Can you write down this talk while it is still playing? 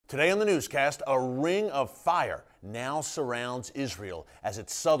Today on the newscast, a ring of fire now surrounds Israel as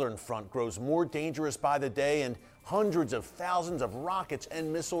its southern front grows more dangerous by the day and hundreds of thousands of rockets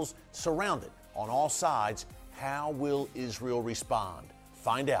and missiles surround it on all sides. How will Israel respond?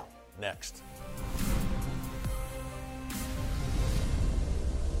 Find out next.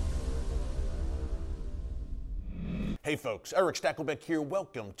 Hey folks, Eric Stakelbeck here.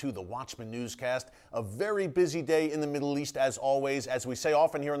 Welcome to the Watchman Newscast. A very busy day in the Middle East as always. As we say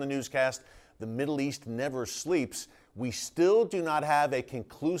often here on the newscast, the Middle East never sleeps. We still do not have a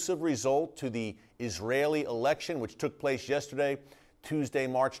conclusive result to the Israeli election, which took place yesterday, Tuesday,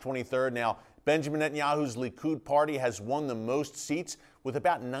 March 23rd. Now, Benjamin Netanyahu's Likud party has won the most seats with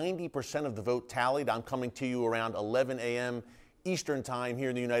about 90% of the vote tallied. I'm coming to you around 11 a.m. Eastern time here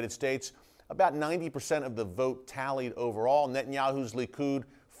in the United States. About 90% of the vote tallied overall. Netanyahu's Likud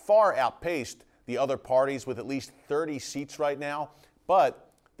far outpaced the other parties with at least 30 seats right now,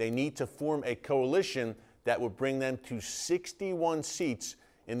 but they need to form a coalition that would bring them to 61 seats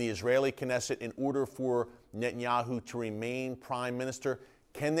in the Israeli Knesset in order for Netanyahu to remain prime minister.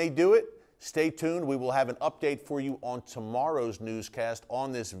 Can they do it? Stay tuned. We will have an update for you on tomorrow's newscast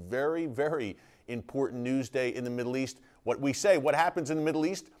on this very, very important news day in the Middle East. What we say, what happens in the Middle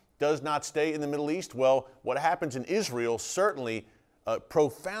East does not stay in the Middle East. Well, what happens in Israel certainly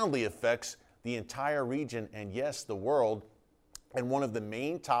profoundly affects the entire region and, yes, the world. And one of the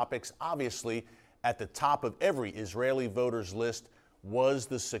main topics, obviously, at the top of every Israeli voter's list was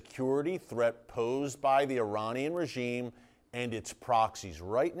the security threat posed by the Iranian regime and its proxies.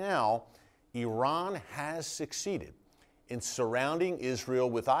 Right now, Iran has succeeded in surrounding Israel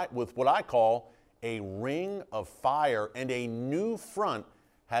with what I call a ring of fire, and a new front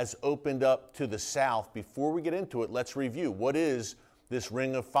has opened up to the south. Before we get into it, let's review. What is this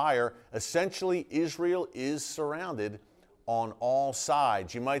ring of fire? Essentially, Israel is surrounded on all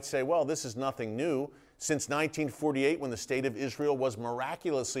sides. You might say, well, this is nothing new. Since 1948, when the state of Israel was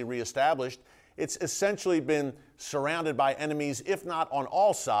miraculously reestablished, it's essentially been surrounded by enemies, if not on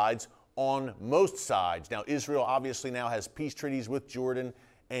all sides, on most sides. Now, Israel obviously now has peace treaties with Jordan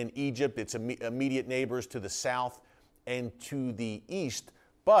and Egypt, its immediate neighbors to the south and to the east.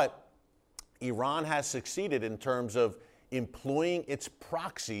 But Iran has succeeded in terms of employing its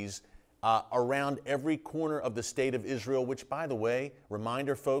proxies around every corner of the state of Israel, which, by the way,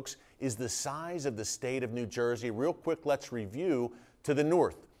 reminder, folks, is the size of the state of New Jersey. Real quick, let's review. To the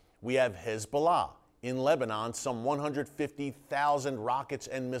north, we have Hezbollah in Lebanon, some 150,000 rockets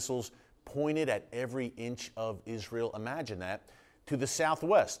and missiles pointed at every inch of Israel. Imagine that. To the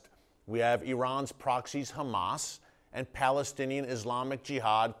southwest, we have Iran's proxies, Hamas, and Palestinian Islamic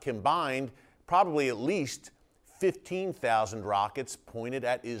Jihad combined, probably at least 15,000 rockets pointed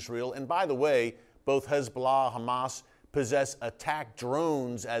at Israel. And by the way, both Hezbollah and Hamas possess attack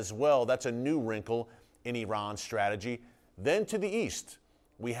drones as well. That's a new wrinkle in Iran's strategy. Then to the east,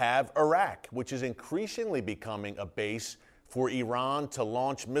 we have Iraq, which is increasingly becoming a base for Iran to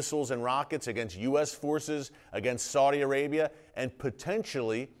launch missiles and rockets against U.S. forces, against Saudi Arabia, and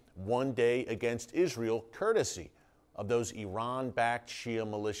potentially one day against Israel, courtesy of those Iran-backed Shia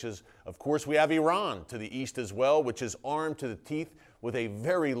militias. Of course, we have Iran to the east as well, which is armed to the teeth with a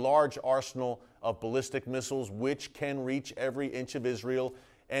very large arsenal of ballistic missiles, which can reach every inch of Israel.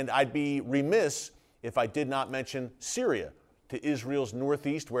 And I'd be remiss if I did not mention Syria to Israel's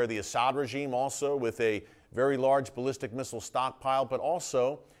northeast, where the Assad regime also with a very large ballistic missile stockpile, but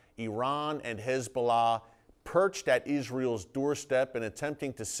also Iran and Hezbollah perched at Israel's doorstep and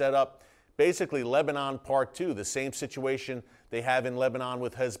attempting to set up basically Lebanon Part 2, the same situation they have in Lebanon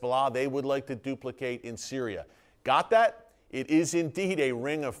with Hezbollah, they would like to duplicate in Syria. Got that? It is indeed a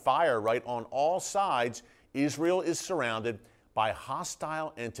ring of fire, right? On all sides, Israel is surrounded by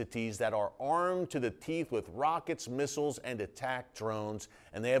hostile entities that are armed to the teeth with rockets, missiles, and attack drones,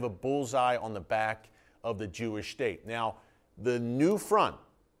 and they have a bullseye on the back of the Jewish state. Now, the new front,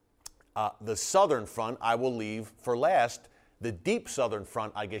 the southern front, I will leave for last. The deep southern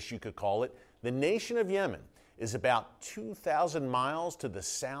front, I guess you could call it. The nation of Yemen is about 2,000 miles to the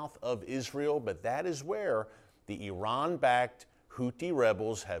south of Israel, but that is where the Iran-backed Houthi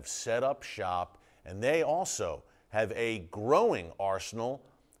rebels have set up shop, and they also have a growing arsenal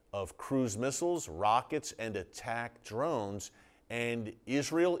of cruise missiles, rockets, and attack drones. And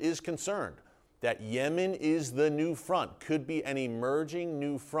Israel is concerned that Yemen is the new front, could be an emerging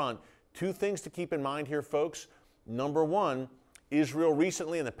new front. Two things to keep in mind here, folks. Number one, Israel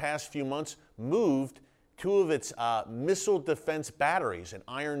recently, in the past few months, moved two of its missile defense batteries, an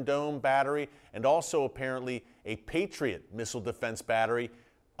Iron Dome battery and also apparently a Patriot missile defense battery,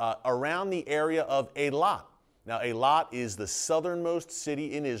 around the area of Eilat Now, Eilat is the southernmost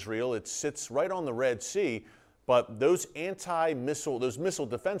city in Israel. It sits right on the Red Sea, but those missile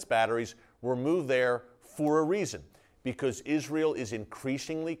defense batteries were moved there for a reason, because Israel is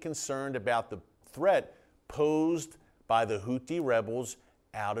increasingly concerned about the threat posed by the Houthi rebels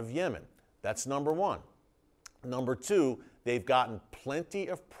out of Yemen. That's number one. Number two, they've gotten plenty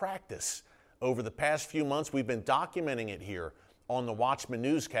of practice. Over the past few months, we've been documenting it here on the Watchman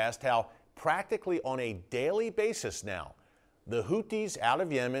Newscast, how practically on a daily basis now, the Houthis out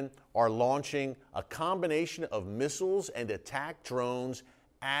of Yemen are launching a combination of missiles and attack drones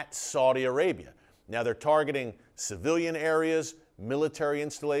at Saudi Arabia. Now, they're targeting civilian areas, military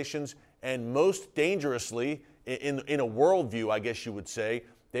installations, and most dangerously, in a worldview, I guess you would say,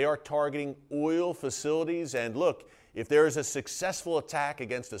 they are targeting oil facilities. And look, if there is a successful attack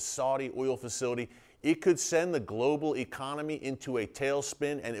against a Saudi oil facility, it could send the global economy into a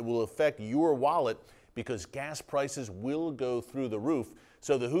tailspin, and it will affect your wallet because gas prices will go through the roof.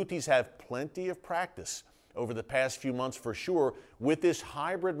 So the Houthis have plenty of practice over the past few months for sure with this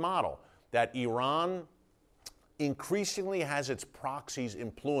hybrid model that Iran increasingly has its proxies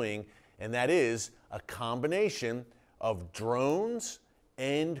employing, and that is a combination of drones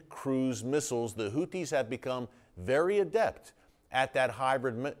and cruise missiles. The Houthis have become very adept at that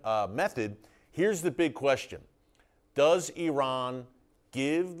hybrid method. Here's the big question. Does Iran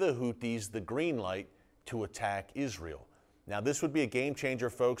give the Houthis the green light to attack Israel? Now, this would be a game changer,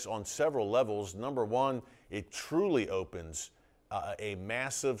 folks, on several levels. Number one, it truly opens a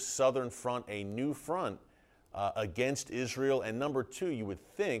massive southern front, a new front against Israel. And number two, you would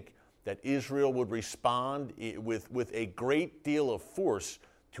think that Israel would respond with a great deal of force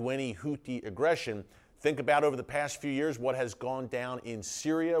to any Houthi aggression. Think about over the past few years what has gone down in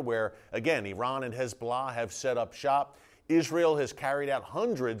Syria, where, again, Iran and Hezbollah have set up shop. Israel has carried out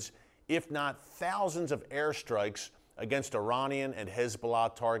hundreds, if not thousands, of airstrikes against Iranian and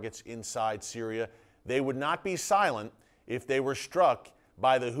Hezbollah targets inside Syria. They would not be silent if they were struck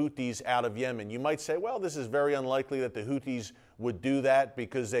by the Houthis out of Yemen. You might say, well, this is very unlikely that the Houthis would do that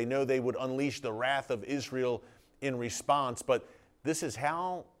because they know they would unleash the wrath of Israel in response. But this is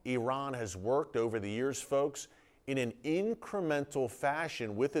how Iran has worked over the years, folks, in an incremental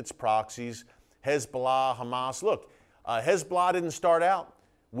fashion with its proxies, Hezbollah, Hamas. Look, Hezbollah didn't start out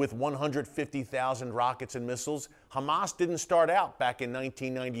with 150,000 rockets and missiles. Hamas didn't start out back in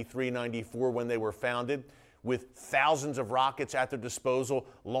 1993-94 when they were founded with thousands of rockets at their disposal,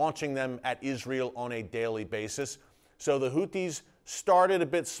 launching them at Israel on a daily basis. So the Houthis started a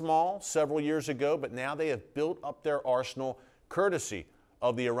bit small several years ago, but now they have built up their arsenal courtesy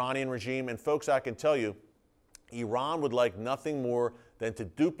of the Iranian regime. And folks, I can tell you, Iran would like nothing more than to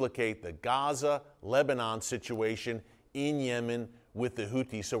duplicate the Gaza-Lebanon situation in Yemen with the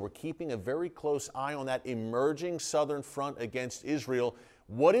Houthis. So we're keeping a very close eye on that emerging southern front against Israel.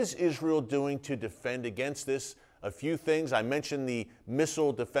 What is Israel doing to defend against this? A few things. I mentioned the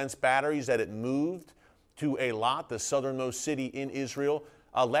missile defense batteries that it moved to Eilat, the southernmost city in Israel.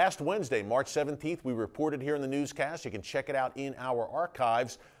 Last Wednesday, March 17th, we reported here in the newscast, you can check it out in our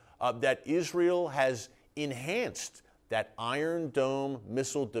archives, that Israel has enhanced that Iron Dome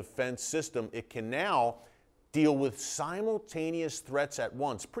missile defense system. It can now deal with simultaneous threats at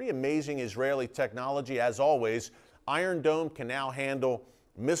once. Pretty amazing Israeli technology, as always. Iron Dome can now handle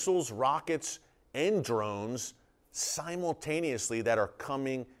missiles, rockets, and drones simultaneously that are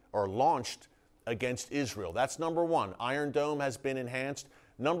coming or launched against Israel. That's number one. Iron Dome has been enhanced.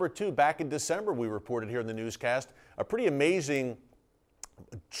 Number two, back in December, we reported here in the newscast, a pretty amazing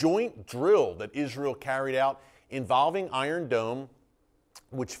joint drill that Israel carried out involving Iron Dome,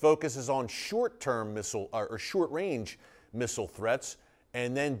 which focuses on short-term missile or short-range missile threats,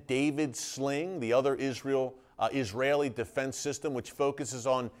 and then David Sling, the other Israeli defense system, which focuses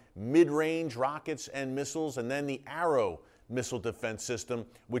on mid-range rockets and missiles, and then the Arrow missile defense system,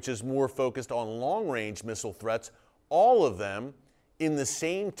 which is more focused on long-range missile threats. All of them in the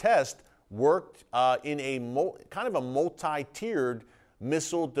same test worked in a kind of a multi-tiered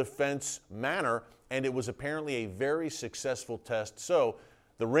missile defense manner, and it was apparently a very successful test. So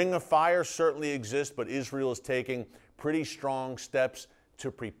the ring of fire certainly exists, but Israel is taking pretty strong steps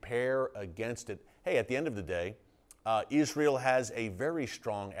to prepare against it. Hey, at the end of the day, Israel has a very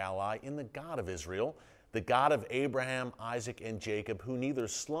strong ally in the God of Israel, the God of Abraham, Isaac, and Jacob, who neither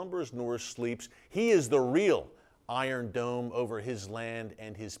slumbers nor sleeps. He is the real Iron Dome over his land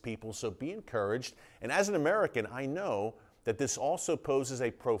and his people, so be encouraged. And as an American, I know that this also poses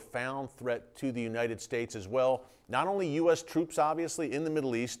a profound threat to the United States as well. Not only U.S. troops, obviously, in the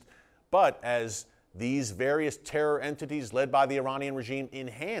Middle East, but as these various terror entities led by the Iranian regime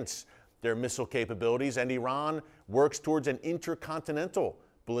enhance their missile capabilities, and Iran works towards an intercontinental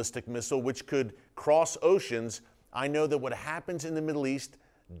ballistic missile which could cross oceans, I know that what happens in the Middle East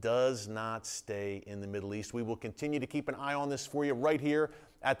does not stay in the Middle East. We will continue to keep an eye on this for you right here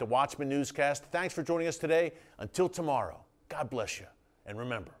at the Watchman Newscast. Thanks for joining us today. Until tomorrow, God bless you. And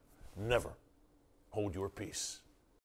remember, never hold your peace.